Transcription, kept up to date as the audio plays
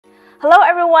Hello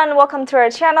everyone, welcome to our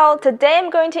channel. Today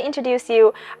I'm going to introduce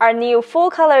you our new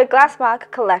full color glass mug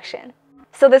collection.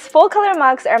 So these full color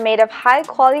mugs are made of high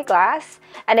quality glass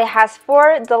and it has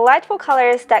 4 delightful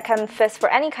colors that can fit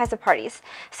for any kinds of parties.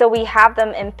 So we have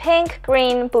them in pink,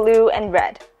 green, blue, and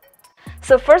red.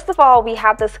 So first of all, we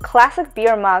have this classic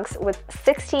beer mugs with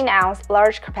 16-ounce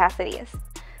large capacities.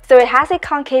 So it has a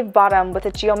concave bottom with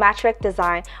a geometric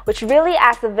design which really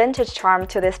adds a vintage charm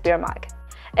to this beer mug.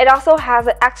 It also has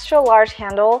an extra large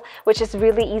handle, which is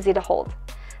really easy to hold.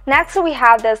 Next, we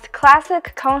have this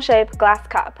classic cone-shaped glass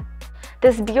cup.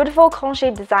 This beautiful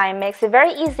cone-shaped design makes it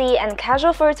very easy and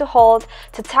casual for you to hold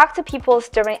to talk to people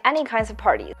during any kinds of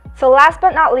parties. So last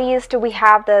but not least, we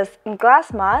have this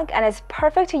glass mug, and it's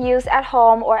perfect to use at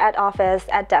home or at office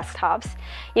at desktops.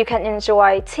 You can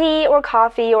enjoy tea or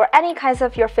coffee or any kinds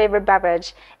of your favorite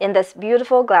beverage in this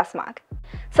beautiful glass mug.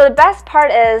 So the best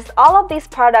part is all of these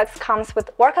products comes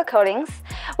with ORCA coatings,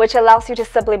 which allows you to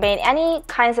sublimate any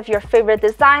kinds of your favorite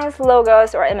designs,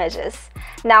 logos, or images.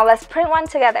 Now let's print one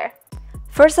together.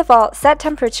 First of all, set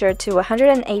temperature to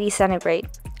 180 centigrade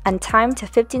and time to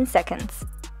 15 seconds.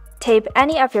 Tape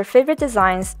any of your favorite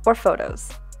designs or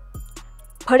photos.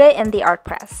 Put it in the art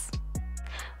press.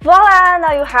 Voila!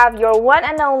 Now you have your one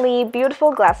and only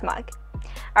beautiful glass mug.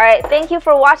 Alright, thank you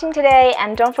for watching today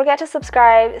and don't forget to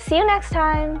subscribe. See you next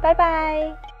time. Bye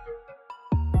bye!